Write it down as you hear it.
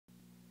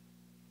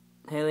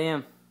Hey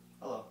Liam,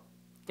 Hello.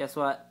 guess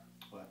what?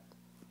 What?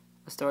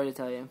 A story to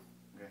tell you.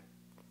 Okay.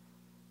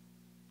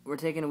 We're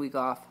taking a week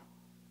off.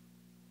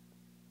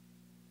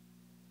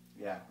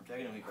 Yeah, we're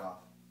taking a week off.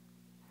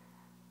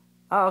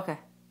 Oh, okay.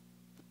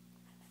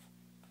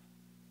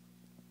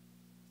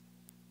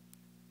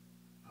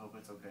 I hope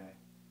it's okay.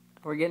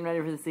 We're getting ready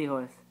for the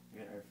seahorse. We're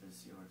getting ready for the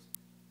seahorse.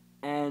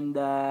 And,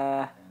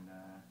 And,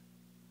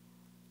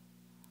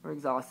 we're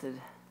exhausted.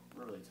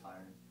 we're really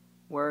tired.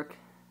 Work.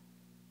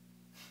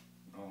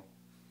 Oh.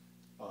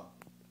 Well,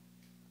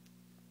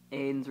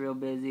 Aiden's real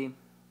busy.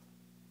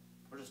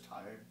 we're just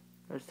tired.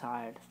 We're just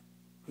tired.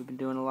 We've been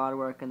doing a lot of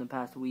work in the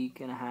past week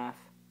and a half.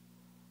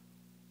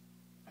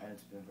 And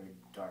it's been very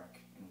dark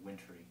and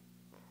wintry.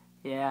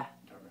 Yeah.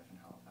 Dark in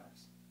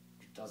Halifax.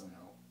 Which doesn't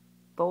help.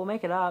 But we'll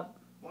make it up.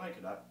 We'll make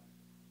it up.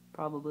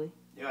 Probably.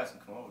 You guys can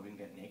come over, we can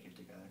get naked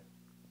together.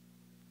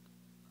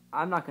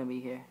 I'm not going to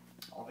be here.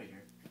 I'll be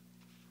here.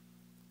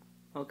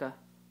 Okay.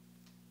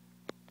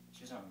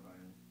 She's not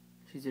invited.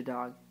 She's your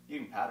dog. You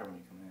can pat her when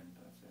you come in,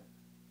 but that's it.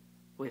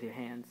 With your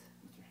hands.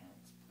 With your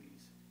hands,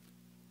 please.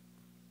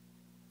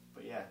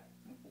 But yeah,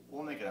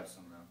 we'll make it up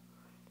somehow.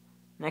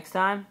 Next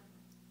time,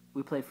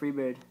 we play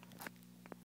Freebird.